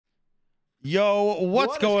Yo,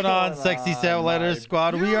 what's going on, Sexy Satellite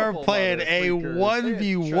Squad? We are playing a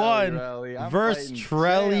 1v1 versus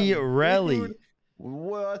TRELLIRELLI.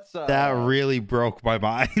 What's up? That really broke my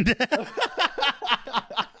mind.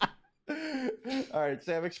 All right,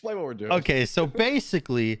 Sam, explain what we're doing. Okay, so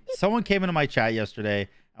basically, someone came into my chat yesterday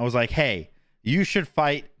and was like, hey, you should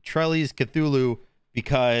fight Trelli's Cthulhu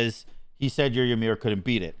because he said your Ymir couldn't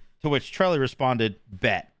beat it. To which Trelli responded,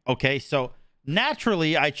 bet. Okay, so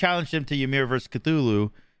naturally, I challenged him to Ymir versus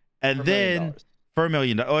Cthulhu, and For then for $1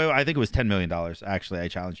 million. Oh, I think it was $10 million. Actually, I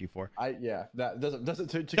challenged you for. Yeah, that doesn't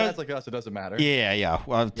to guys like us, it doesn't matter. Yeah.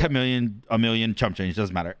 Well, 10 million, a million, chump change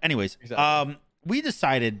doesn't matter. Anyways, exactly. We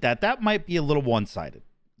decided that might be a little one-sided,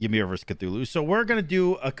 Ymir versus Cthulhu. So we're gonna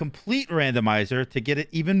do a complete randomizer to get it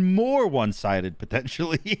even more one-sided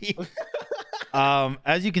potentially.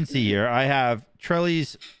 As you can see here, I have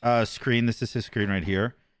Trelli's screen. This is his screen right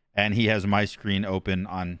here. And he has my screen open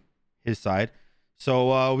on his side.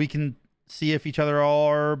 So we can see if each other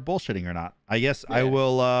are bullshitting or not. I guess I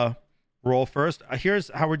will roll first. Here's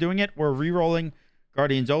how we're doing it. We're re-rolling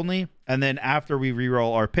Guardians only. And then after we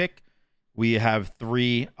re-roll our pick, we have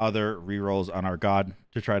 3 other re-rolls on our God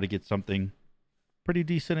to try to get something pretty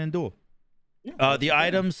decent in Duel. Yeah, the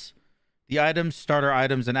items, starter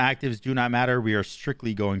items, and actives do not matter. We are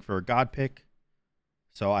strictly going for a God pick.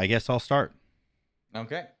 So I guess I'll start.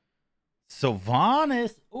 Okay.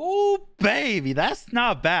 Sylvanas, oh baby, that's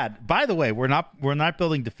not bad. By the way, we're not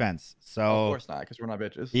building defense, so of course not, because we're not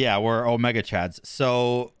bitches. Yeah, we're Omega Chads.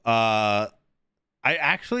 So I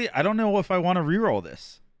don't know if I want to reroll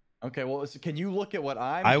this. Okay, well, can you look at what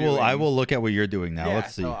I'm I doing? will look at what you're doing now. Yeah,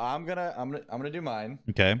 let's see. So I'm gonna do mine.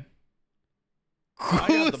 Okay. I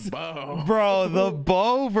got the bow, bro. The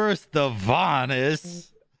bow versus the Vanis.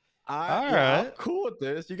 All right, I'm cool with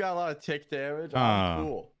this. You got a lot of tick damage. I'm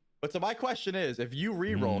cool. But so my question is, if you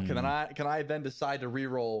re-roll, can I then decide to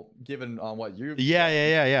re-roll given on what you?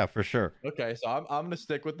 Yeah, for sure. Okay, so I'm gonna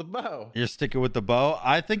stick with the bow. You're sticking with the bow.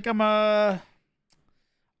 I think I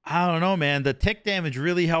don't know, man. The tick damage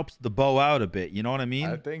really helps the bow out a bit. You know what I mean?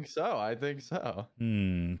 I think so.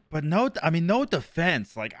 But no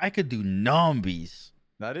defense. Like I could do numbies.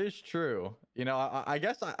 That is true. You know, I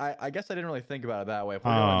guess I didn't really think about it that way. If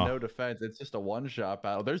we're doing no defense, it's just a one-shot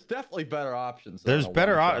battle. There's definitely better options. There's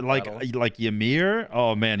better like Ymir.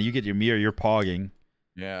 Oh man, you get Ymir, you're pogging.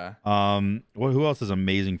 Yeah. Who else is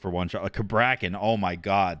amazing for one shot? Like Kabrakan. Oh my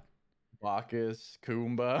god. Bacchus,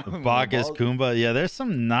 Kumba. Kumba. Yeah, there's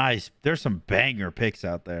some banger picks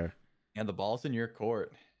out there. And the ball's in your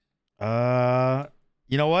court. You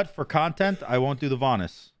know what? For content, I won't do the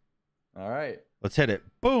Vanis. All right. Let's hit it.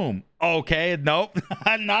 Boom. Okay. Nope.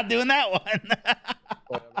 I'm not doing that one. I'm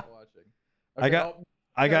not watching. Okay,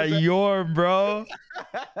 I got your bro.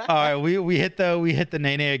 All right. We hit the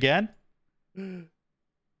Nene again.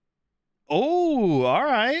 Oh, all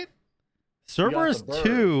right. Cerberus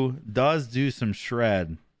 2 does do some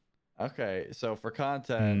shred. Okay, so for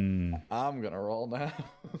content, I'm gonna roll now.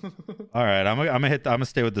 All right, I'm gonna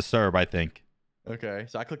stay with the Serb, I think. Okay,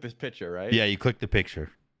 so I click this picture, right? Yeah, you click the picture.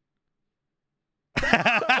 Bro,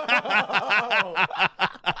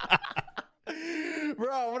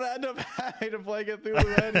 I'm gonna end up having to play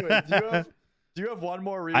Cthulhu anyway. Do you have one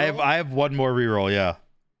more reroll? I have one more reroll, yeah.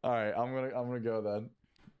 All right, I'm gonna go then.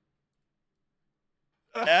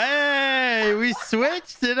 Hey, we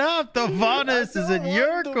switched it up. The Vanis is in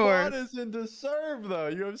your court. The Vanis into serve though.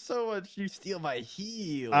 You have so much. You steal my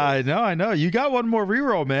heal. I know. You got one more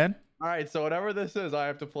reroll, man. All right, so whatever this is, I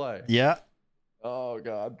have to play. Yeah. Oh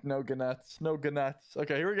god, no ganettes, no ganettes.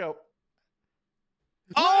 Okay, here we go.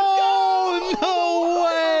 Oh no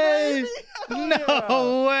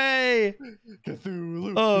way!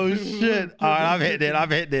 Cthulhu. Oh shit! All right, I'm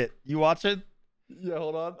hitting it. You watching? Yeah,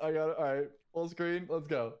 hold on. I got it. All right. Full screen. Let's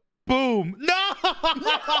go. Boom. No.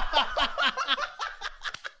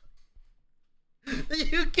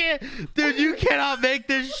 You can't. Dude, you cannot make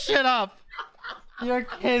this shit up. You're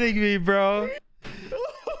kidding me, bro.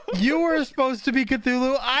 You were supposed to be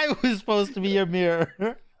Cthulhu. I was supposed to be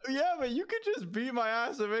Ymir. Yeah, but you could just beat my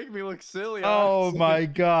ass and make me look silly. Oh honestly. my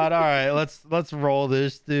god. All right, let's roll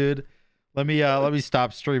this, dude. Let me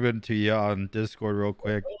stop streaming to you on Discord real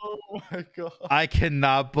quick. Oh my god. I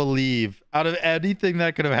cannot believe out of anything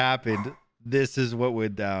that could have happened, this is what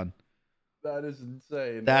went down. That is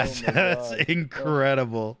insane. That's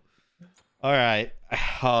incredible. All right.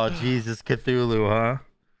 Oh Jesus, Cthulhu, huh?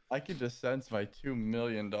 I can just sense my $2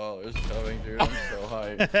 million coming, dude. I'm so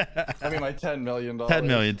hyped. I mean, my $10 million. 10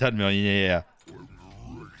 million. Yeah.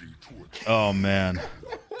 Oh man.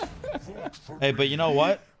 Hey, but you know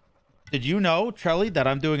what? Did you know, Trelli, that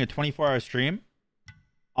I'm doing a 24-hour stream?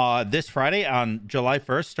 this Friday on July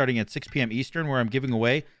 1st, starting at 6 p.m. Eastern, where I'm giving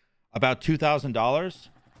away about $2,000,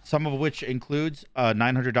 some of which includes a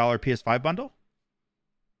 $900 PS5 bundle.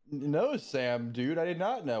 No, Sam, dude, I did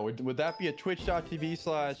not know. Would that be a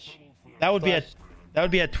twitch.tv/? That would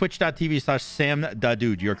be at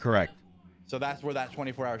twitch.tv/SamDaDude. You're correct. So that's where that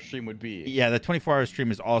 24-hour stream would be. Yeah, the 24-hour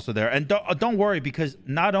stream is also there. And don't worry, because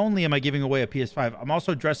not only am I giving away a PS5, I'm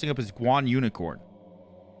also dressing up as Guan Unicorn.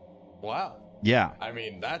 Wow. Yeah. I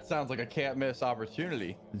mean, that sounds like a can't miss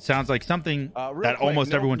opportunity. It sounds like something that quick,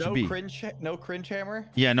 almost everyone should be. No cringe hammer?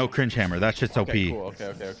 Yeah, no cringe hammer. That shit's OP. Okay, cool.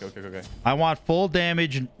 Okay. I want full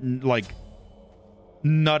damage, like,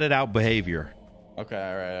 nutted out behavior. Okay,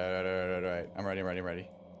 all right. I'm ready.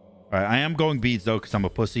 All right, I am going beads, though, because I'm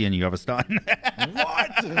a pussy and you have a stun.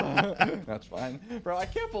 What? That's fine. Bro, I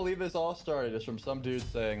can't believe this all started just from some dude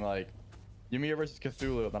saying, like, Ymir versus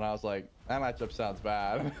Cthulhu, and then I was like, that matchup sounds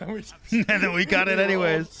bad. And then we got it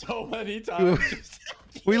anyways. So many times.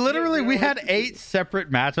 we had 8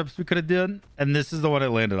 separate matchups we could have done, and this is the one it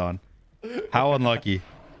landed on. How unlucky.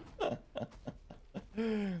 What's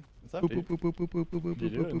up, dude? You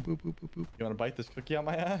want to bite this cookie on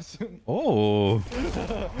my ass? Oh.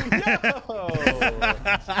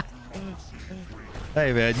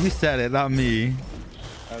 Hey, man, you said it, not me.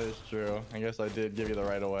 That is true. I guess I did give you the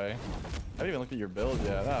right away. I didn't even look at your build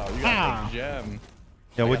yet. Oh, you got a big gem.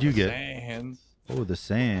 Yeah, what'd you get? Sands. Oh, the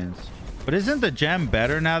sands. But isn't the gem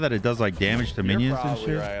better now that it does like damage to minions and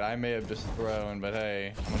shit? Right. I may have just thrown, but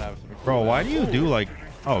hey, I'm gonna have some. Bro, why do you do like?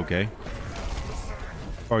 Oh, okay.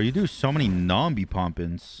 Bro, you do so many nombi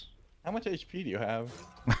pumpins. How much HP do you have?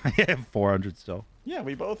 I have 400 still. Yeah,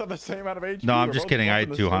 we both have the same amount of HP. No, I'm just kidding. I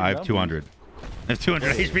have 200. I have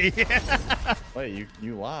 200 HP. Wait,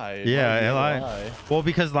 you lied. Yeah, I lied. Well,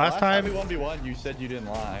 because last time we 1v1, you said you didn't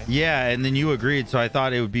lie. Yeah, and then you agreed, so I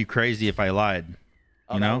thought it would be crazy if I lied.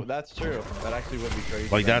 You know? No, that's true. That actually would be crazy.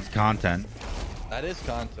 Like, that's content. That is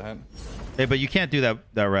content. Hey, but you can't do that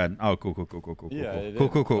red. Oh, cool. Yeah, Cool.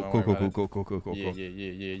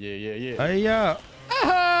 Yeah. Hey, yeah.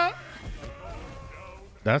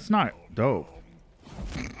 That's not dope.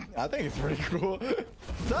 I think it's pretty cool.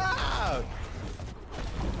 Stop!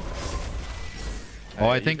 Oh,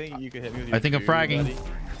 I think you could hit me with I think I'm fragging. Buddy.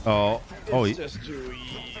 Oh, it's just too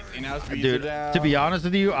easy. Now dude. To be honest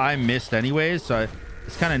with you, I missed anyways, so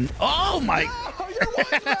it's kind of. Oh my! No, you're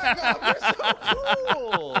so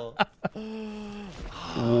cool.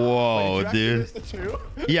 Whoa, wait, dude.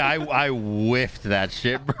 Yeah, I whiffed that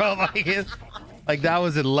shit, bro. Like that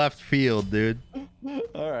was in left field, dude.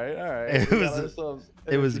 All right.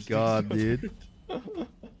 It was God, dude.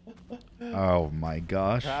 Oh my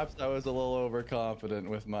gosh. Perhaps I was a little overconfident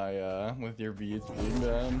with my with your beads being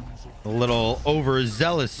done. A little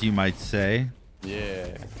overzealous, you might say.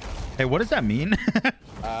 Yeah. Hey, what does that mean?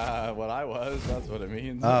 What I was, that's what it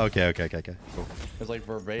means. Oh, okay. Cool. It's like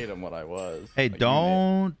verbatim what I was. Hey, like,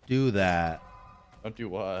 don't do that. Don't do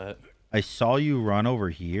what? I saw you run over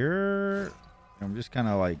here. I'm just kind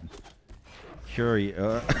of like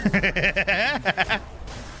curious.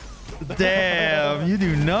 Damn, you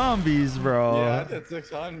do numbies, bro. Yeah, I did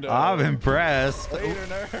 600. I'm impressed. Later,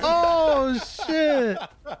 nerd. Oh, shit.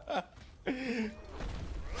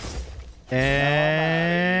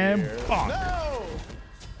 And bonk. No!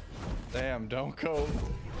 Damn, don't go.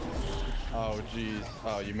 Oh, jeez.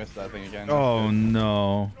 Oh, you missed that thing again. Oh,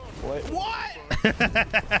 no. Wait, what?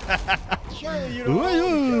 Surely you don't want to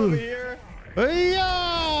kill me here.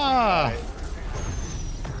 Yeah.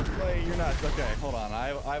 Wait, you're not. Okay, hold on. I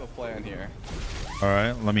have a plan here. All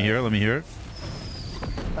right, let me hear it.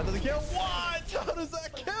 That doesn't kill. What? How does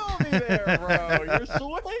that kill me there, bro? You're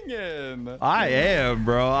swinging. I am,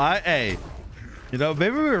 bro. Hey, you know,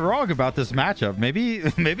 maybe we were wrong about this matchup. Maybe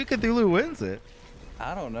Cthulhu wins it.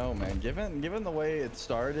 I don't know, man. Given the way it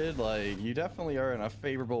started, like, you definitely are in a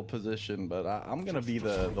favorable position, but I'm gonna be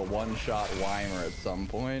the one-shot Weimer at some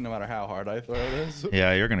point, no matter how hard I throw this.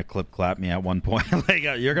 Yeah, you're gonna clap me at one point. Like,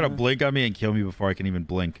 you're gonna blink on me and kill me before I can even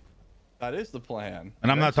blink. That is the plan.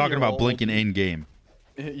 And I'm not talking about blinking in game.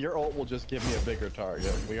 Your ult will just give me a bigger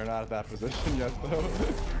target. We are not at that position yet, though.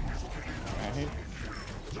 Right.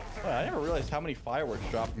 Well, I never realized how many fireworks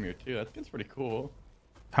drop from here too. That's pretty cool.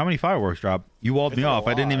 How many fireworks drop? You walled me off.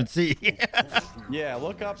 I didn't even see. Yeah,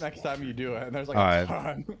 look up next time you do it. And there's like a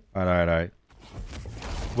ton. All right.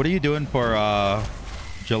 What are you doing for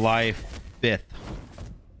July 5th?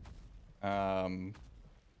 I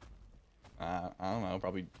don't know.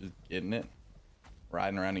 Probably just getting it.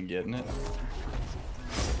 Riding around and getting it.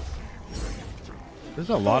 There's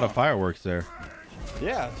a lot of fireworks there.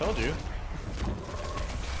 Yeah, I told you.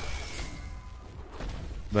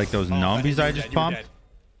 Like those zombies I just pumped?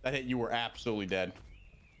 That hit, you were absolutely dead.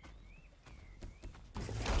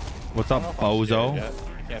 What's up, bozo? I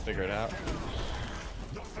can't figure it out.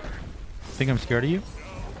 Think I'm scared of you?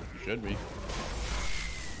 You should be.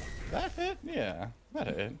 That hit? Yeah, that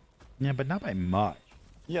hit. Yeah, but not by much.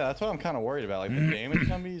 Yeah, that's what I'm kind of worried about. Like, the damage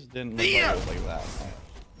zombies didn't look like it was like that.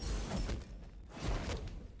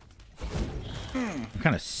 I'm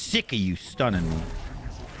kind of sick of you stunning me.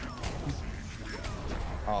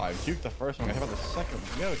 Oh, I juked the first one. I hit about the second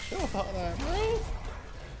one. Yo, chill about that, bro.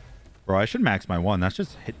 Bro, I should max my one. That's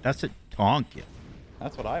just hit. That's a tonkin.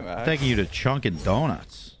 That's what I'm at. Taking you to Chunkin'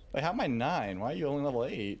 Donuts. Wait, how am I 9? Why are you only level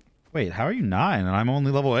 8? Wait, how are you 9 and I'm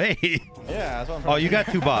only level 8? Yeah, that's what I'm Oh, you got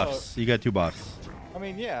 2 buffs. You got 2 buffs. I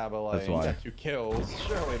mean, yeah, but like, That's why. you got 2 kills.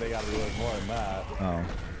 Surely they gotta be like more than that. Oh,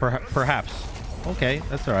 perhaps. Okay,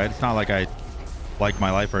 that's all right. It's not like I like my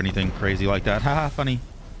life or anything crazy like that. Haha, funny.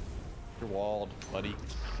 You're walled, buddy.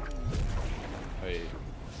 Wait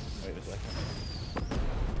a second.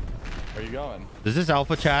 Where are you going? Does this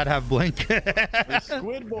Alpha Chad have blink? Hey,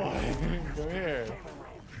 Squid Boy, come here.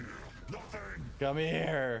 Come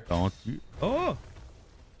here. Don't you? Oh.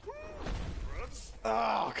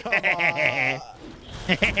 Oh, come on.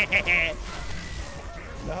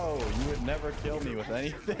 No, you would never kill me with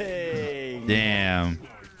anything. Damn.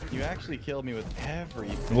 You actually killed me with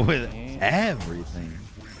everything. With everything.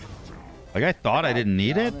 Like, I thought I didn't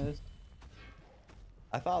need it.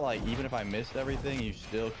 I thought, like, even if I missed everything, you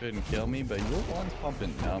still couldn't kill me, but you're the one's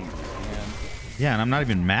pumping numbers, man. Yeah, and I'm not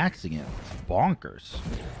even maxing it. It's bonkers.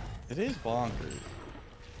 It is bonkers.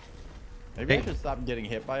 Maybe I should stop getting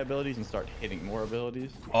hit by abilities and start hitting more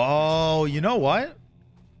abilities. Oh, you know what?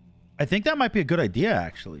 I think that might be a good idea,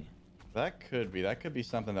 actually. That could be. That could be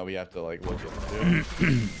something that we have to, like, look into.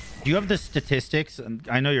 Do you have the statistics?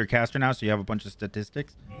 I know you're a caster now, so you have a bunch of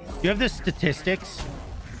statistics. Do you have the statistics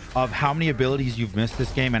of how many abilities you've missed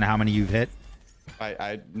this game and how many you've hit?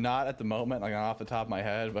 I not at the moment, like, off the top of my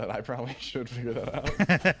head, but I probably should figure that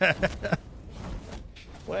out.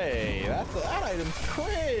 Wait, that item's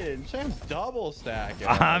cringe. Sam's double stacking.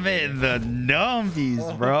 I'm in the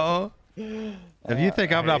numbies, bro. If you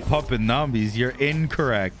think I'm not pumping numbies, you're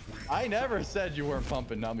incorrect. I never said you weren't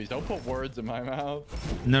pumping numbies. Don't put words in my mouth.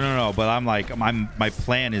 No. But I'm like, my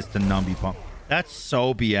plan is to numbie pump. That's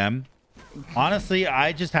so BM. Honestly,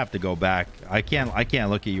 I just have to go back. I can't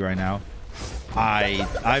look at you right now.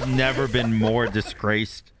 I've never been more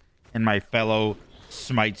disgraced in my fellow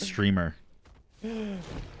Smite streamer.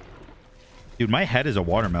 Dude, my head is a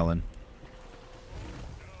watermelon.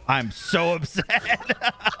 I'm so upset.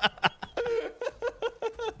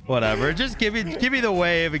 Whatever. Just give me the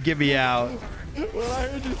wave and give me out. Well, I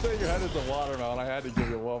heard you say your head is a watermelon. I had to give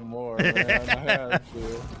you one more, man. I had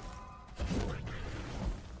to.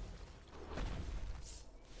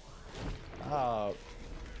 Stop.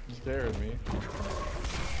 You scared me.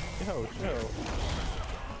 Yo, chill.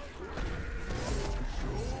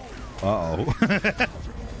 Uh-oh.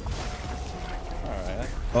 Alright.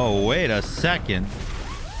 Oh, wait a second.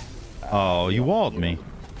 Oh, you walled me.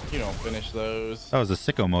 You don't finish those. That was a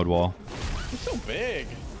sicko mode wall. It's so big.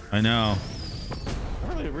 I know. I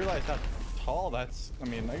don't really realize how tall that's. I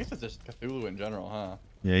mean, I guess it's just Cthulhu in general, huh?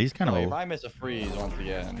 Yeah, he's kind of Like, if I miss a freeze once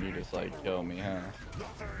again, you just like kill me, huh?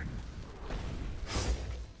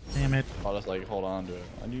 Damn it. I'll just like hold on to it.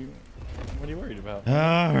 What are you worried about?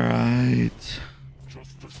 All right.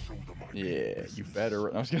 Yeah, you better.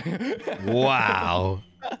 I'm just kidding. Wow.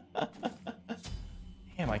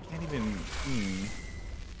 Damn, I can't even.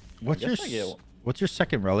 What's your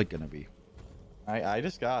second relic gonna be? I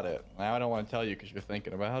just got it. Now I don't want to tell you because you're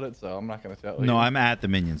thinking about it, so I'm not gonna tell you. No, I'm at the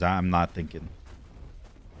minions. I'm not thinking.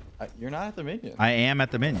 You're not at the minions. I am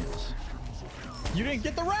at the minions. You didn't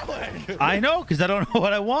get the relic. I know, because I don't know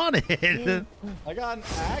what I wanted. I got an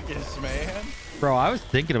Agus, man. Bro, I was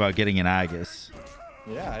thinking about getting an Agus.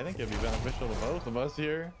 Yeah, I think it'd be beneficial to both of us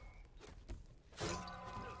here.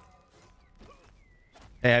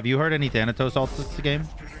 Hey, have you heard any Thanatos ults this game?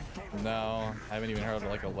 No, I haven't even heard of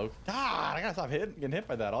like a low. God, I gotta stop getting hit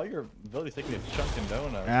by that. All your abilities take me to Chunkin'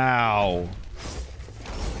 Donuts. Ow.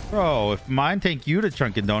 Bro, if mine take you to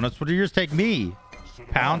Chunkin' Donuts, what do yours take me?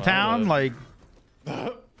 Pound Town? Like...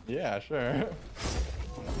 Yeah, sure.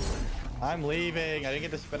 I'm leaving. I didn't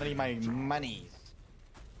get to spend any of my monies.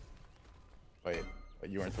 Wait,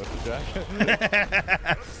 you weren't supposed to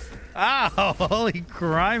check? Ow, holy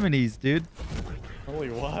criminies, dude.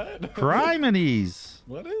 Holy what? Criminies.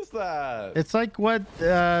 What is that? It's like what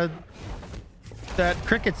that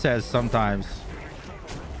cricket says sometimes.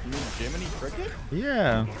 You mean Jiminy Cricket?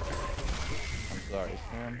 Yeah. I'm sorry,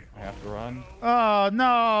 Sam. I have to run. Oh,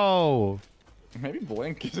 no. Maybe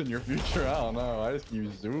Blink is in your future. I don't know. I just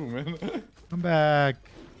keep zooming. Come back.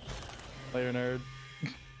 Player nerd.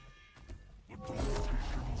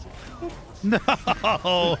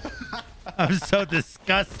 No. I'm so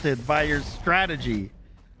disgusted by your strategy.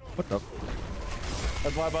 What the?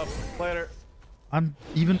 That's my buff. Later. I'm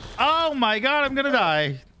even. Oh my god, I'm gonna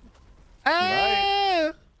die. Ah!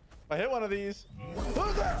 If I hit one of these.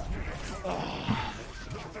 Who's that? Oh.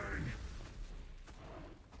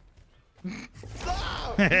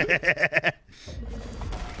 Stop!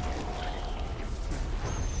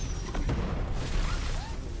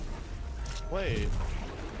 Wait.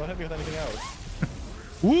 Don't hit me with anything else.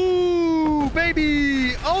 Woo,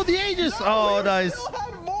 baby! Oh, the Aegis! No, oh, nice.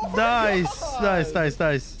 Nice.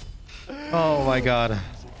 Nice. Oh my god.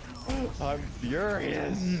 I'm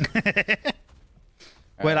furious.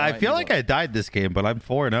 Wait, I feel like I died this game, but I'm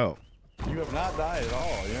 4-0. You have not died at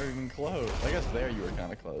all. You're not even close. I guess there you were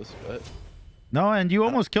kind of close, but... No, and you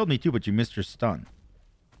almost killed me too, but you missed your stun.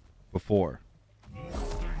 Before.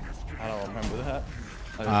 I don't remember that.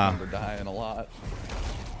 I just remember dying a lot.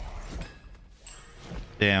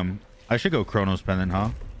 Damn. I should go Chronos Pendant, huh?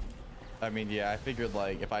 I mean, yeah, I figured,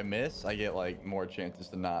 like, if I miss, I get, like, more chances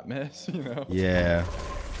to not miss, you know? Yeah.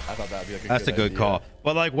 I thought that'd be, like, That's a good call.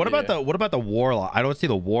 But, like, what about the Warlock? I don't see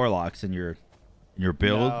the Warlocks in your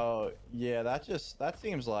build. No, yeah, that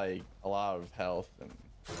seems like a lot of health, and,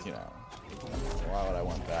 you know, why would I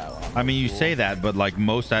want that one? I mean, you say that, but, like,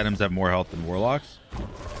 most items have more health than Warlocks.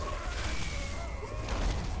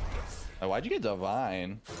 Why'd you get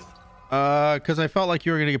Divine? Because I felt like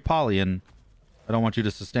you were going to get Poly, and I don't want you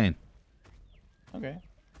to sustain. Okay.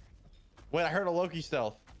 Wait, I heard a Loki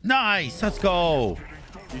stealth. Nice! Let's go!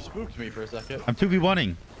 You spooked me for a second. I'm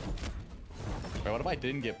 2v1ing. Wait, what if I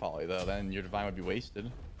didn't get Poly, though? Then your Divine would be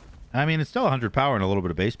wasted. I mean, it's still 100 power and a little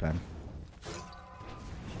bit of base pen.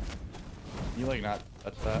 You, like, not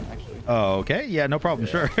touch that, actually? Oh, okay. Yeah, no problem.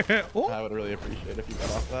 Yeah. Sure. I would really appreciate if you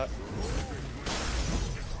got off that.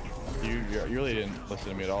 You really didn't listen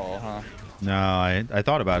to me at all, huh? No, I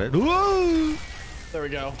thought about it. Whoa! There we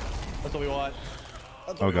go. That's what we want.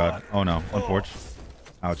 That's what Oh we god. want. Oh no. Unfortunate.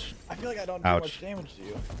 Ouch. I feel like I don't do much damage to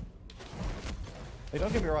you. Like,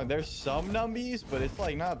 don't get me wrong. There's some numbies, but it's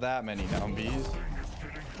like not that many numbies.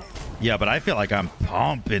 Yeah, but I feel like I'm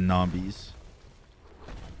pumping zombies.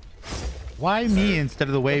 Why me instead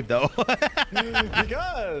of the wave though?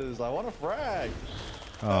 Because I want to frag.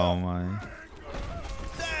 Oh my.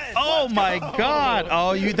 Oh my god.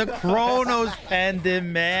 Oh, you the Chronos pendant,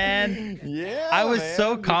 man. Yeah. I was man.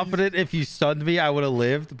 so confident if you stunned me, I would have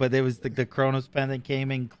lived, but it was the Chronos pendant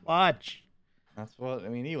came in clutch. That's what I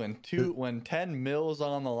mean. When 10 mils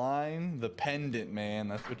on the line, the pendant, man,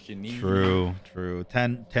 that's what you need. True.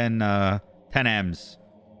 10 M's.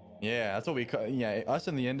 Yeah, that's what we call. Yeah, us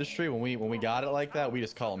in the industry, when we got it like that, we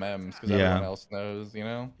just call them M's because everyone else knows, you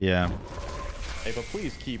know. Yeah. Hey, but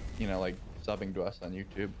please keep, you know, like subbing to us on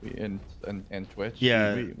YouTube and Twitch.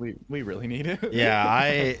 Yeah. We really need it.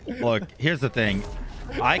 Yeah, look, here's the thing.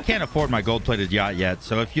 I can't afford my gold-plated yacht yet,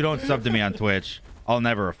 so if you don't sub to me on Twitch, I'll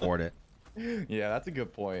never afford it. Yeah, that's a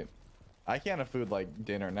good point. I can't afford like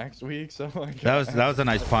dinner next week, so like, that was a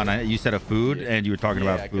nice pun. You said a food, and you were talking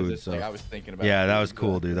about food, so like, I was thinking about. Yeah, that was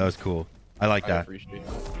cool, dude. That was cool. I like that. I appreciate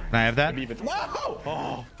that. Can I have that? No!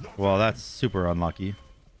 Oh. Well, that's super unlucky.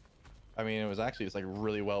 I mean, it was actually just like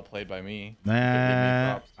really well played by me.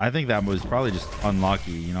 Nah, I think that was probably just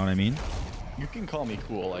unlucky. You know what I mean? You can call me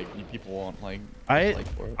cool. Like people won't like.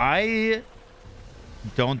 I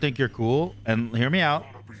don't think you're cool, and hear me out,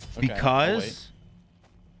 because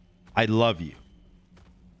I love you.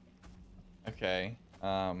 Okay.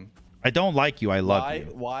 I don't like you. I love you.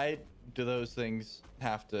 Why do those things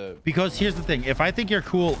have to? Because here's the thing: if I think you're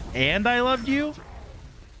cool and I loved you,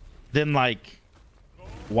 then like,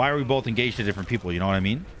 why are we both engaged to different people? You know what I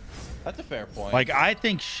mean? That's a fair point. Like, I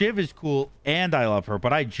think Shiv is cool and I love her,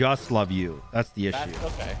 but I just love you. That's the issue.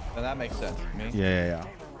 Okay, then that makes sense to me. Yeah.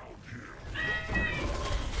 Oh,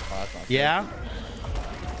 that's not yeah.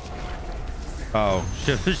 Oh,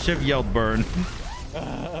 Shiv yelled burn.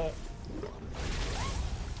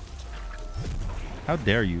 How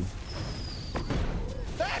dare you?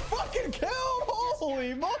 That fucking killed!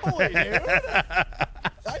 Holy moly, dude!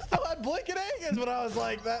 I still had blinking Aegis, but I was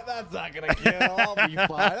like, that's not gonna kill. I'll be fine.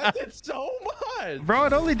 That did so much. Bro,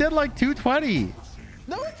 it only did like 220.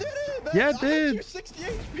 No, it didn't. Yeah, it did. 260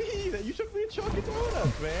 HP. That you took me a chunk of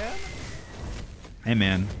donuts, man. Hey,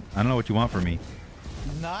 man, I don't know what you want from me.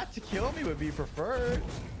 Not to kill me would be preferred.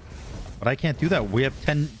 But I can't do that. We have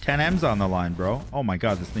 10 M's on the line, bro. Oh my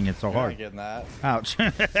god, this thing hits so hard. Not getting that. Ouch.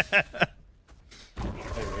 Hey,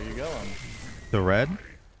 where are you going? The red?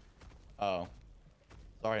 Oh,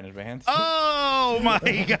 Sorry in advance. Oh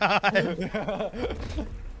my god.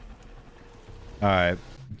 All right,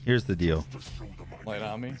 here's the deal. Light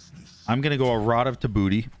on me. I'm gonna go a rod of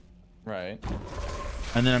Tabooty. Right.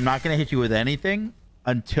 And then I'm not gonna hit you with anything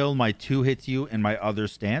until my 2 hits you in my other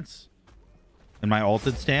stance, in my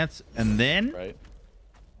ulted stance, and then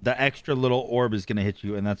the extra little orb is gonna hit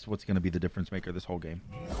you, and that's what's gonna be the difference maker this whole game.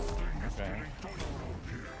 Okay.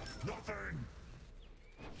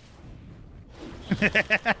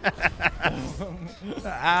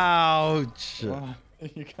 Ouch. Well,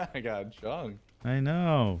 you kind of got junked. I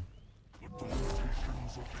know.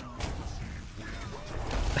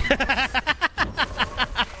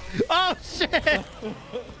 Oh shit.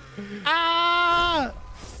 Ah.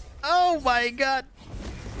 Oh my god.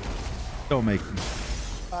 Don't make me.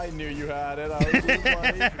 I knew you had it. I was just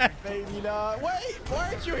like, maybe not. Wait, why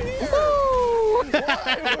aren't you here? Why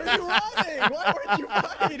were you running? Why weren't you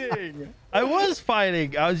fighting? I was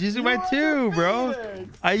fighting. I was using my 2, bro.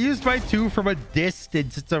 I used my 2 from a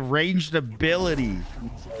distance. It's a ranged ability.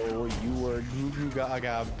 Oh, you were Goo Goo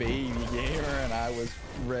Gaga baby gamer, and I was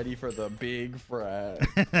ready for the big frat.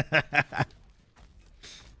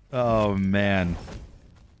 Oh, man.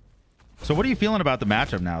 So what are you feeling about the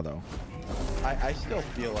matchup now, though? I still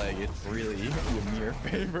feel like it's really Ymir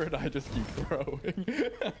favorite. I just keep throwing.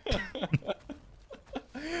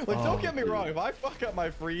 Like, don't get me wrong. If I fuck up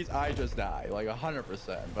my freeze, I just die. Like,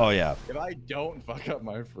 100%. Oh, yeah. If I don't fuck up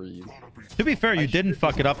my freeze. To be fair, you didn't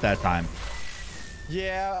fuck it up that time.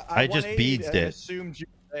 Yeah. I just beadsed it. I assumed you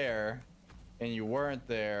were there, and you weren't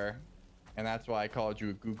there. And that's why I called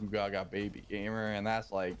you a Goo Goo Gaga baby gamer. And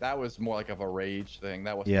that's like, that was more like of a rage thing.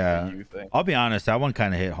 That wasn't a you thing. I'll be honest, that one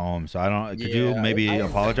kind of hit home. So I don't. Could you maybe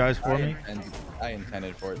apologize for me? I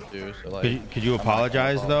intended for it too. So like, could you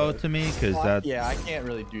apologize though to me? Because that. Yeah, I can't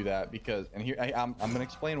really do that because, and here I'm gonna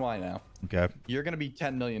explain why now. Okay. You're gonna be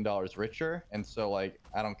 $10 million richer, and so like,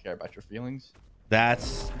 I don't care about your feelings.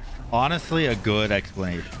 That's honestly a good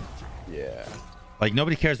explanation. Yeah. Like,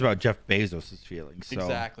 nobody cares about Jeff Bezos' feelings. So.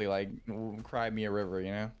 Exactly. Like, cry me a river,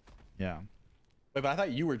 you know? Yeah. Wait, but I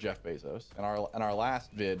thought you were Jeff Bezos. In our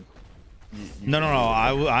last vid. No.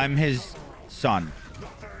 I'm his son.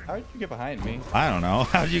 How did you get behind me? I don't know.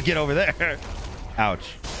 How did you get over there?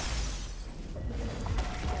 Ouch.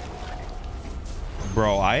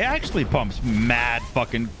 Bro, I actually pumps mad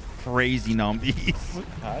fucking crazy numbies.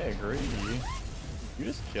 I agree. You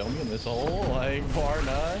just kill me in this hole, like, bar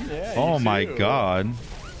none. Yeah. Oh my god.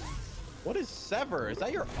 What is sever? Is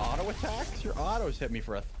that your auto attacks? Your autos hit me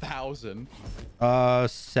for 1,000.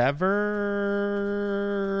 Sever.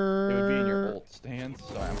 It would be in your ult stance,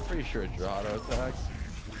 so I'm pretty sure it's your auto attack.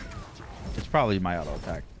 It's probably my auto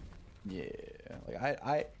attack. Yeah. Like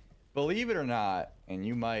I believe it or not, and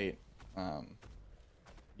you might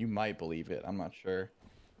believe it. I'm not sure.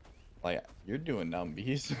 Like, you're doing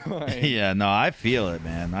numbies. Like, yeah, no, I feel it,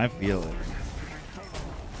 man. I feel it.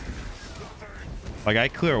 Like, I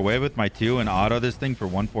clear away with my 2 and auto this thing for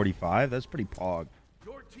 145. That's pretty pog.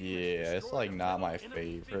 Yeah, it's like not my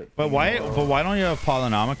favorite. But why? But why don't you have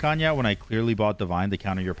Polynomicon yet? When I clearly bought Divine to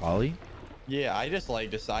counter your poly. Yeah, I just like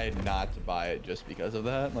decided not to buy it just because of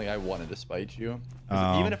that. Like, I wanted to spite you.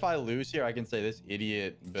 Even if I lose here, I can say this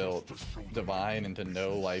idiot built Divine into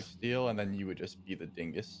no lifesteal, and then you would just be the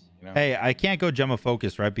dingus. You know? Hey, I can't go Gemma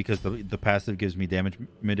Focus, right? Because the passive gives me damage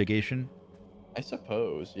mitigation. I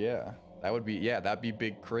suppose, yeah. That would be, yeah, that'd be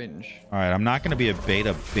big cringe. All right, I'm not gonna be a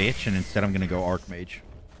beta bitch, and instead I'm gonna go Archmage.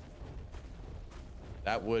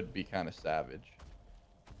 That would be kind of savage.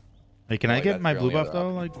 Hey, can I get my blue buff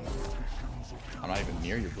though? Like, I'm not even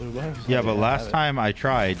near your blue buff. So yeah, but last time I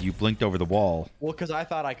tried, you blinked over the wall. Well, because I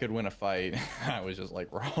thought I could win a fight. I was just like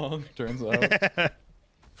wrong. Turns out. I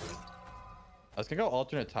was gonna go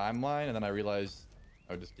alternate timeline, and then I realized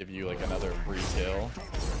I would just give you like another free kill.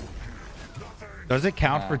 Does it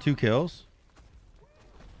count for 2 kills?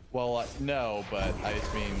 Well, no, but I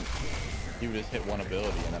just mean you would just hit one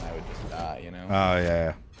ability, and then I would just die. You know? Oh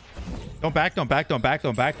yeah. Don't back, don't back, don't back,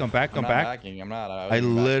 don't back, don't back, don't back. Backing. I'm not. I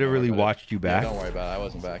literally watched you back. Yeah, don't worry about it. I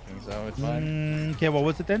wasn't backing, so it's fine. Okay, what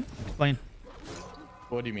was it then? Explain.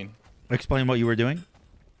 What do you mean? Explain what you were doing.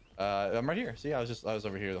 I'm right here. See, I was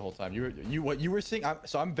over here the whole time. What you were seeing.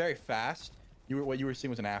 So I'm very fast. What you were seeing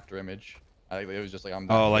was an after image. It was just like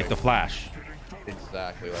I'm. Oh, like the Flash.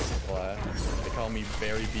 Exactly like the Flash. They call me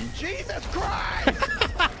Barry B. Jesus Christ!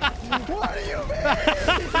 What do you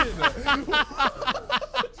mean?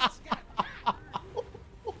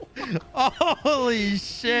 Holy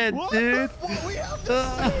shit, dude! We have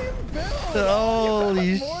the same build.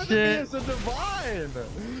 Holy shit! shit!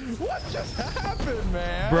 What just happened,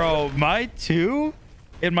 man? Bro, my 2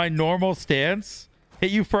 in my normal stance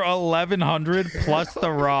Hit you for 1100 plus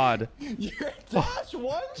the rod. Your dash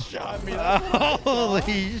one-shot me.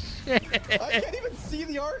 Holy shit. I can't even see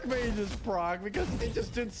the Archmage's proc because they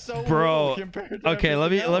just did so Bro, well compared to okay,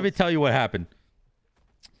 let me tell you what happened.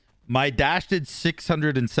 My dash did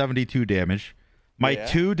 672 damage. My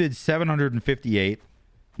 2 did 758.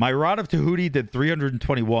 My Rod of Tahuti did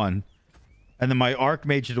 321. And then my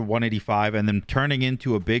Archmage did 185. And then turning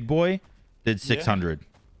into a big boy did 600.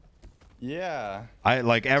 Yeah. I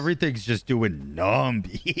like everything's just doing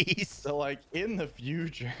numbies. So like in the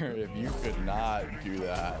future, if you could not do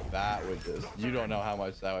that, that would just, you don't know how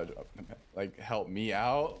much that would like help me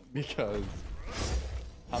out, because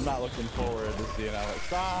I'm not looking forward to seeing how much.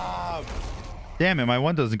 Stop! Damn it, my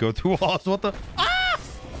one doesn't go through walls. What the? Ah!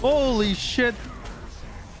 Holy shit.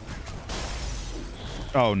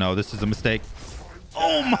 Oh no, this is a mistake.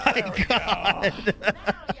 Oh my god.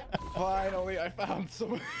 Finally, I found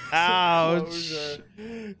some. Ouch.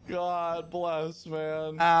 God bless,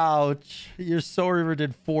 man. Ouch. Your Soul Reaver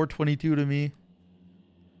did 422 to me.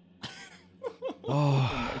 Oh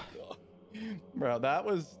my god. Bro, that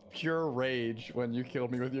was pure rage when you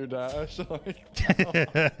killed me with your dash.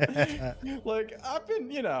 Like, I've been,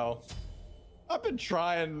 you know, I've been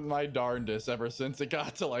trying my darndest ever since it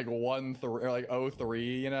got to like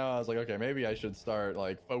 03, you know. I was like, okay, maybe I should start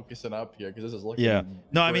like focusing up here because this is looking no,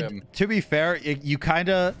 grim. I mean, to be fair, you kind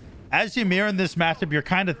of, as you mirror in this matchup, you're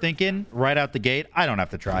kind of thinking right out the gate, I don't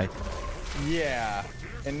have to try. Yeah,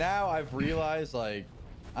 and now I've realized, like,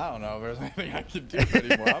 I don't know if there's anything I can do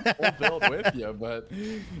anymore. I'm full build with you, but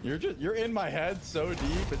you're in my head so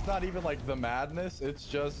deep. It's not even like the madness. It's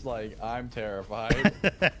just like I'm terrified.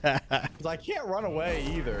 Because I can't run away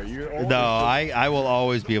either. No, I will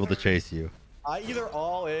always be able to chase you. I either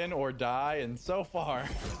all in or die, and so far,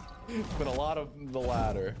 it's been a lot of the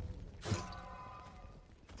latter.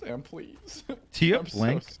 Sam, please. Do you have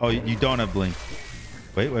blink? So you don't have blink.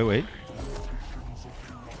 Wait.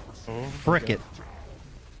 Oh, frick it.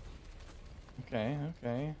 Okay.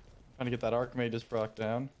 Trying to get that Archmage's proc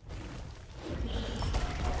down.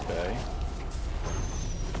 Okay.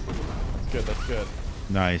 That's good.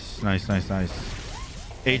 Nice.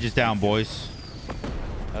 Age is down, boys.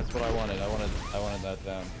 That's what I wanted. I wanted that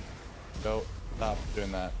down. Go. Stop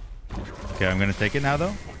doing that. Okay, I'm gonna take it now,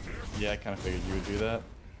 though. Yeah, I kind of figured you would do that.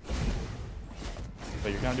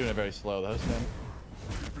 But you're kind of doing it very slow, though, Sam.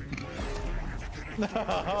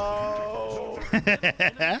 No.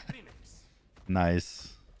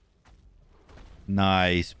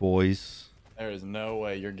 Nice, boys. There is no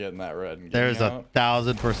way you're getting that red. And There's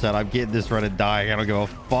 1000%. I'm getting this red and dying. I don't give a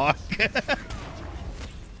fuck.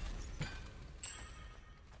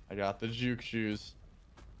 I got the juke shoes.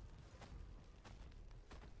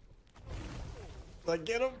 Like,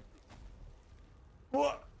 get him.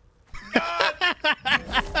 What?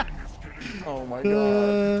 Oh my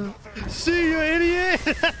god. See you, idiot.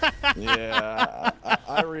 Yeah,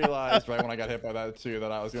 I realized right when I got hit by that too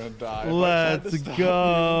that I was gonna die. Let's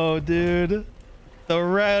go, dude. The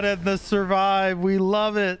red and the survive. We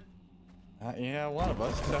love it. Yeah, one of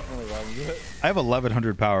us definitely loves it. I have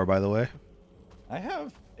 1100 power, by the way. I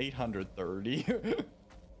have 830. How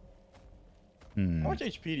much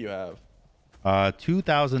HP do you have?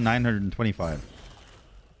 2,925.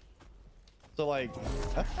 So like,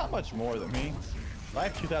 that's not much more than me. I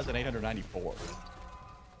have 2,894.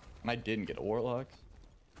 And I didn't get Warlocks.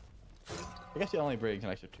 I guess he only brings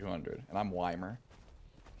an extra 200, and I'm Weimer.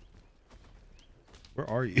 Where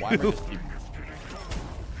are you? Weimer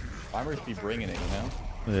just be bringing it, you know?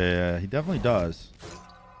 Yeah, he definitely does.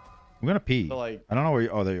 I'm gonna pee. So like, I don't know where you.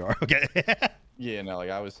 Oh, there you are. Okay. yeah, no,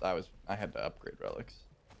 like I had to upgrade relics.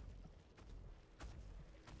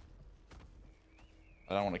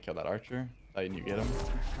 I don't want to kill that archer. Titan, you get him.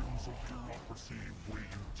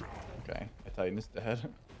 Okay, I Titan is dead.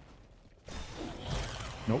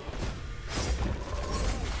 Nope.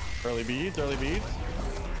 Early beads. All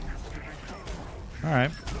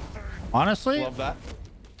right. Honestly, Love that.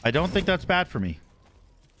 I don't think that's bad for me.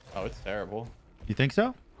 Oh, it's terrible. You think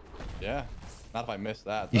so? Yeah. Not if I missed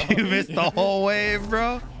that, though. You missed the whole wave,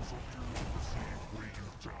 bro.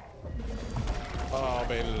 Oh,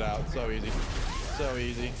 baited it out. So easy. So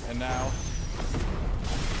easy. And now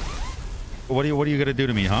What are you gonna do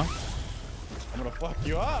to me, huh? I'm gonna fuck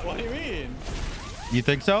you up. What do you mean? You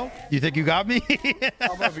think so? You think you got me?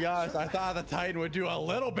 I'm gonna be honest. I thought the Titan would do a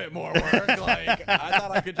little bit more work. Like, I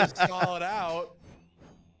thought I could just call it out.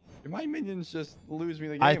 Did my minions just lose me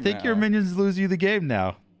the game? I think now? your minions lose you the game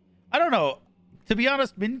now. I don't know. To be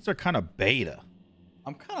honest, minions are kind of beta.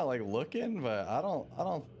 I'm kind of like looking, but I don't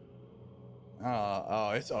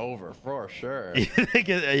Oh, it's over for sure.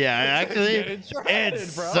 Yeah, actually, it's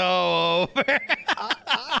bro. So over.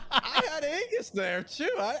 I had Angus there too.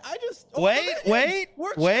 I just wait.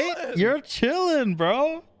 You're chilling,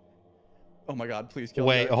 bro. Oh my God, please kill me.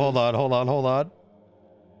 Wait, hold on.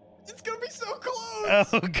 It's gonna be so close.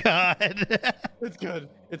 Oh God.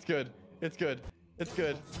 It's good.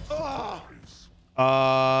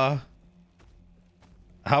 Oh.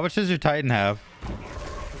 How much does your Titan have?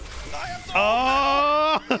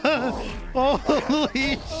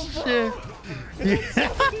 Holy shit. It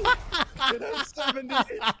has 70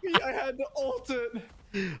 HP. I had to ult it.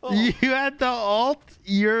 Oh. You had to ult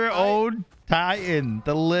your own Titan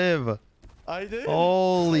to live. I did.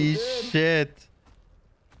 Holy shit.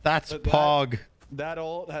 That's Pog. That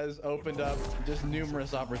ult has opened up just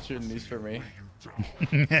numerous opportunities for me.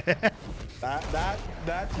 that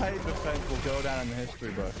Titan defense will go down in the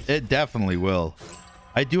history book. It definitely will.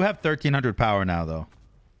 I do have 1300 power now, though.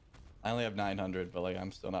 I only have 900, but like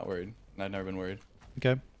I'm still not worried. I've never been worried.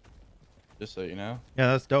 Okay. Just so you know. Yeah,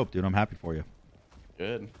 that's dope, dude. I'm happy for you.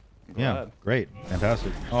 Good. Yeah, great.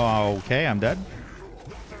 Fantastic. Oh, okay. I'm dead.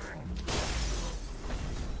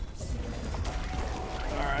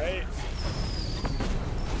 All right.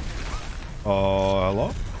 Oh,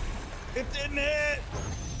 hello? It didn't hit.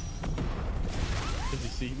 Does he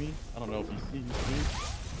see me? I don't know if he sees me.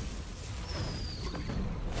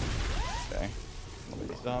 Okay.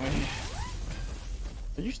 Nobody saw me.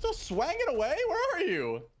 Are you still swanging away? Where are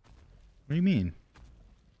you? What do you mean?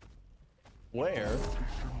 Where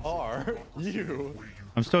are you?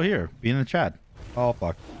 I'm still here. Be in the chat. Oh,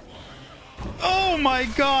 fuck. Oh, my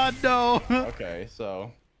God, no. Okay,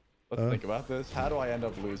 so let's think about this. How do I end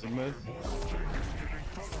up losing this?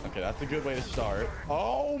 Okay, that's a good way to start.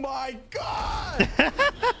 Oh, my God.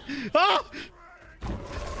 Oh!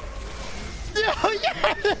 Oh,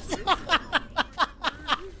 yes!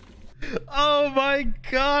 Oh, my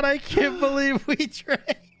God. I can't believe we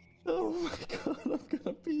traded. Oh my God, I'm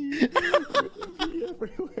gonna be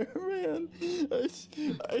everywhere, man. I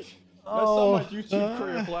saw my YouTube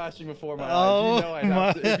career flashing before my eyes. You know I'd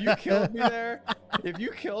have to, if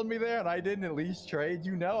you killed me there and I didn't at least trade,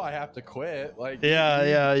 you know I have to quit. Like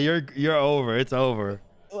yeah, you're over. It's over.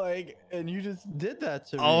 Like, and you just did that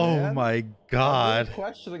to me. Oh man. my God. I'm really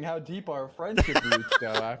questioning how deep our friendship roots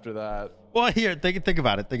go after that. Well, here, think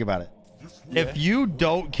about it. Yeah. If you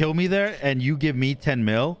don't kill me there and you give me 10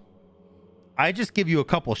 mil, I just give you a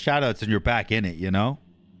couple shout outs and you're back in it, you know?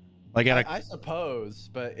 Like I suppose,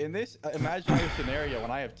 but in this imaginary scenario,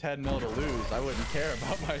 when I have 10 mil to lose, I wouldn't care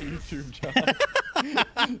about my YouTube job.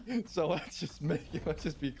 So let's just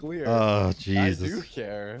be clear. Oh, Jesus. I do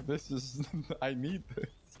care. I need this.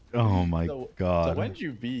 Oh my God. So when did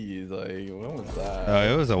you be? Like, when was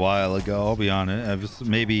that? It was a while ago. I'll be honest. It was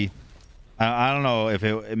maybe, I don't know if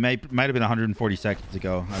it might have been 140 seconds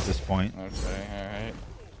ago at this point. Okay. All right.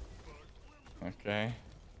 Okay.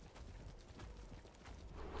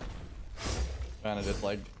 Kind of just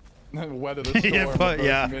like weather the storm.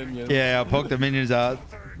 yeah, poke the minions out.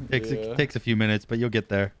 Takes a few minutes, but you'll get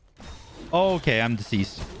there. Okay, I'm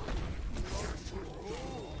deceased.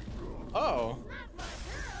 Oh.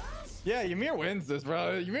 Yeah, Ymir wins this,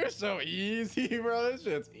 bro. Ymir's so easy, bro. This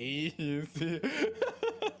shit's easy.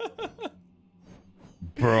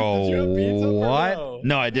 Bro, what?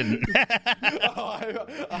 No, I didn't.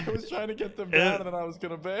 I was trying to get them down and then I was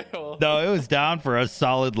gonna bail. No, it was down for a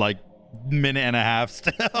solid like minute and a half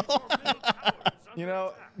still. You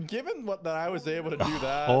know, given that I was able to do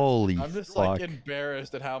that, I'm just fuck. like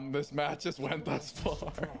embarrassed at how this match just went thus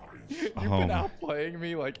far. You've been outplaying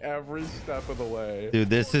me like every step of the way. Dude,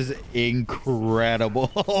 this is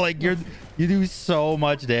incredible. Like you do so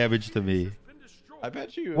much damage to me. I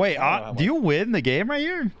bet you. Wait, do you win the game right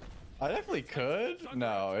here? I definitely could.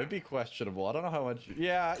 No, it'd be questionable. I don't know how much.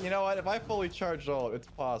 Yeah, you know what? If I fully charged ult, it's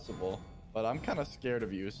possible. But I'm kind of scared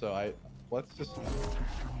of you, so let's just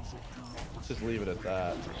leave it at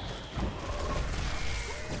that.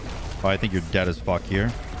 Oh, I think you're dead as fuck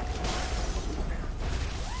here.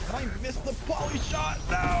 I missed the poly shot.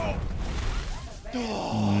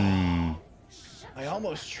 No. I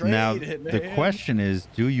almost traded now, it, man. the question is,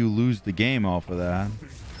 do you lose the game off of that?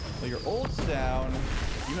 Well, your ult's down.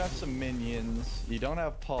 You have some minions. You don't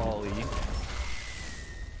have poly.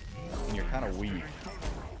 And you're kind of weak.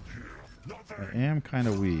 I am kind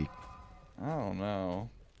of weak. I don't know.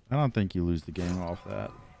 I don't think you lose the game off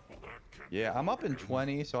that. Yeah, I'm up in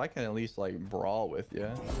 20, so I can at least, like, brawl with you.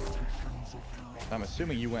 I'm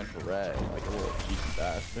assuming you went for red, like a little cheeky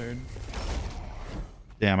bastard.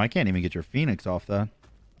 Damn, I can't even get your Phoenix off that.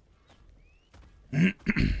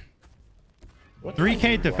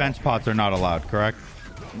 3K defense pots are not allowed, correct?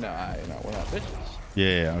 No, we're not bitches.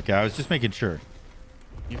 Yeah, okay. I was just making sure.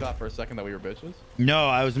 You thought for a second that we were bitches? No,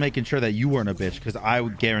 I was making sure that you weren't a bitch because I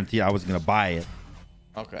would guarantee I was gonna buy it.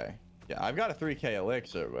 Okay. Yeah, I've got a 3K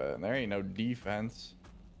elixir, but there ain't no defense.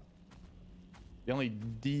 The only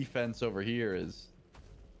defense over here is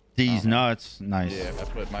These nuts. Nice. Yeah, if I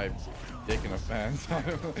put my dick in a fence.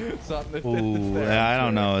 Something. Ooh, I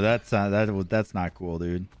don't know. That's not cool,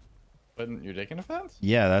 dude. Putting your dick in a fence?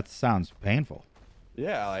 Yeah, that sounds painful.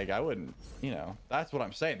 Yeah, like I wouldn't. You know, that's what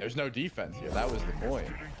I'm saying. There's no defense here. That was the point.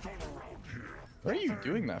 Where are you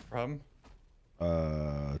doing that from?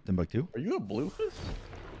 Timbuktu. Are you a bluefist?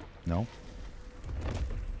 No.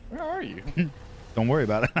 Where are you? Don't worry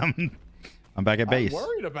about it. I'm back at base. I'm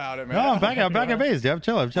worried about it, man. No, I'm back at base, dude. I'm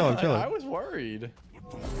chilling. I was worried.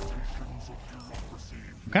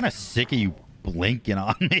 I'm kind of sick of you blinking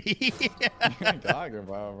on me. What are you talking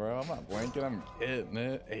about, bro? I'm not blinking. I'm getting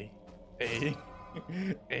it. Hey.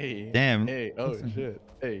 Hey. Damn. Hey. Oh, shit.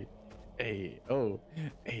 Hey. Hey. Oh.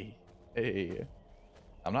 Hey. Hey.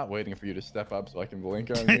 I'm not waiting for you to step up so I can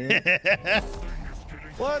blink on you.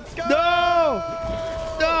 Let's go!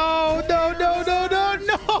 No!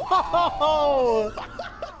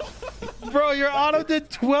 Bro, your auto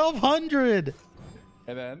did 1200.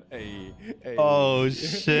 And then, hey. Oh,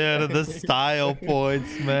 shit. The style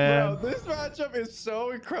points, man. Bro, this matchup is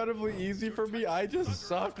so incredibly easy for me. I just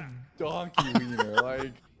suck donkey wiener.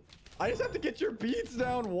 Like, I just have to get your beats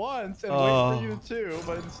down once and wait for you too.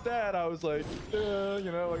 But instead, I was like, you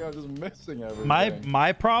know, like I was just missing everything.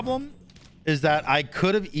 My problem is that I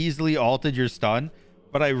could have easily ulted your stun,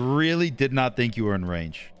 but I really did not think you were in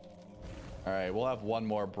range. All right, we'll have one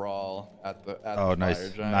more brawl at the nice. fire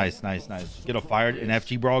giant. Nice. Get a fire an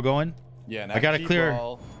FG brawl going. Yeah, I gotta clear.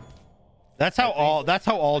 Brawl. That's how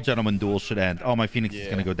all gentlemen duels should end. Oh, my Phoenix is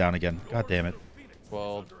gonna go down again. God damn it.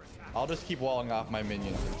 Well, I'll just keep walling off my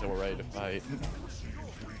minions until we're ready to fight.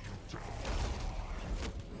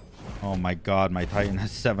 Oh my god, my Titan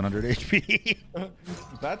has 700 HP.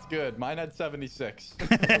 That's good. Mine had 76.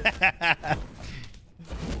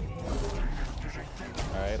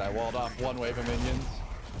 Alright, I walled off one wave of minions.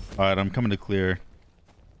 Alright, I'm coming to clear.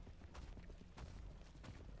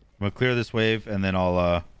 I'm gonna clear this wave and then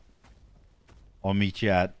I'll meet you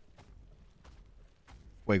at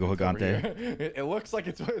Fuego Gigante. It looks like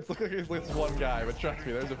it's one guy, but trust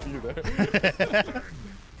me, there's a few there.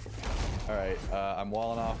 Alright, I'm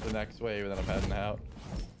walling off the next wave and then I'm heading out.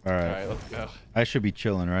 Alright, let's go. I should be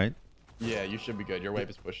chilling, right? Yeah, you should be good. Your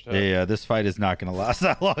wave is pushed up. Yeah, this fight is not gonna last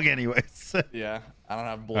that long anyways. Yeah, I don't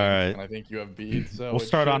have blink, and I think you have beads, so we'll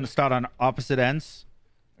start on opposite ends.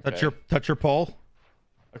 Okay. Touch your pole.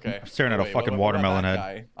 Okay. I'm staring at a fucking watermelon head.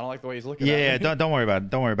 I don't like the way he's looking at me. Yeah, don't worry about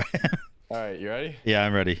it. Don't worry about it. Alright, you ready? Yeah,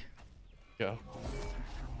 I'm ready. Go.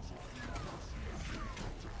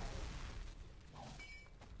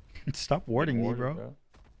 Stop warding me, bro.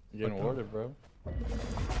 You're getting warded, bro.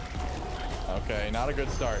 Okay, not a good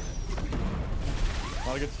start.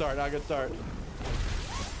 Not a good start.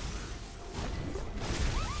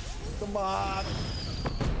 Come on.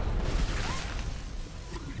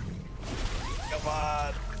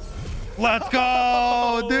 Let's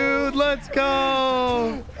go, dude. Let's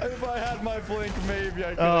go. If I had my blink, maybe I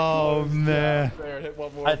could. Oh man. There, hit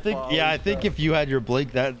one more I think if you had your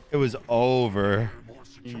blink, that it was over.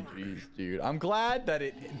 GG's, dude. I'm glad that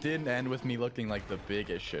it didn't end with me looking like the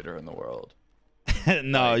biggest shitter in the world.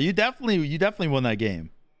 No, you definitely won that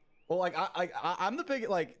game. Well, like I'm the big,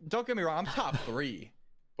 like, don't get me wrong, I'm top 3,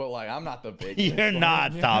 but like I'm not the biggest. You're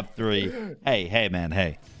not top 3. Hey, man,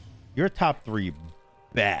 hey. You're top 3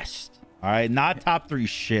 best. All right, not top 3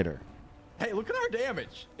 shitter. Hey, look at our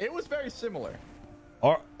damage. It was very similar.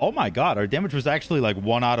 Oh my god, our damage was actually like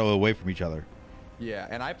 1 auto away from each other. Yeah,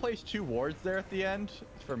 and I placed 2 wards there at the end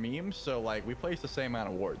for memes, so like we placed the same amount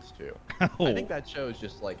of wards too. Oh. I think that shows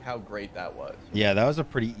just like how great that was. Yeah, that was a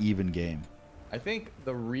pretty even game. I think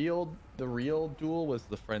the real duel was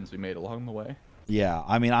the friends we made along the way. Yeah,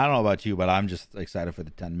 I mean, I don't know about you, but I'm just excited for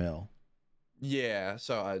the 10 mil. Yeah,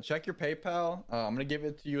 so check your PayPal. I'm gonna give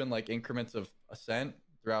it to you in like increments of a cent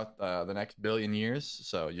throughout the next billion years.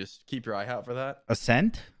 So just keep your eye out for that. A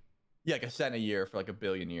cent? Yeah, like a cent a year for like a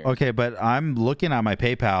billion years. Okay, but I'm looking at my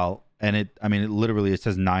PayPal and it literally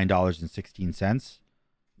says $9.16.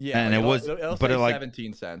 Yeah, and like it'll say like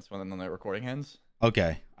 17 cents when the recording ends.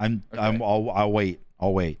 Okay. I'll wait.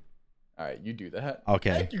 All right, you do that.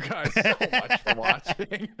 Okay. Thank you guys so much for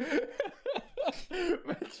watching.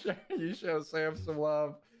 Make sure you show Sam some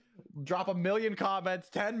love. Drop 1 million comments,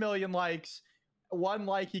 10 million likes. 1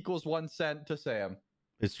 like equals 1 cent to Sam.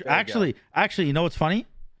 It's actually, you know what's funny?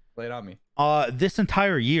 Lay it on me. this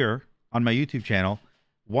entire year on my YouTube channel,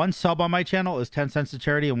 1 sub on my channel is 10 cents to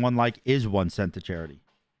charity, and 1 like is 1 cent to charity.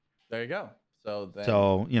 There you go. So, then,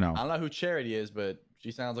 you know, I don't know who Charity is, but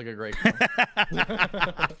she sounds like a great girl.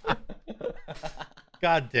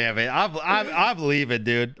 God damn it. I'm leaving,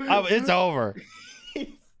 dude. It's over.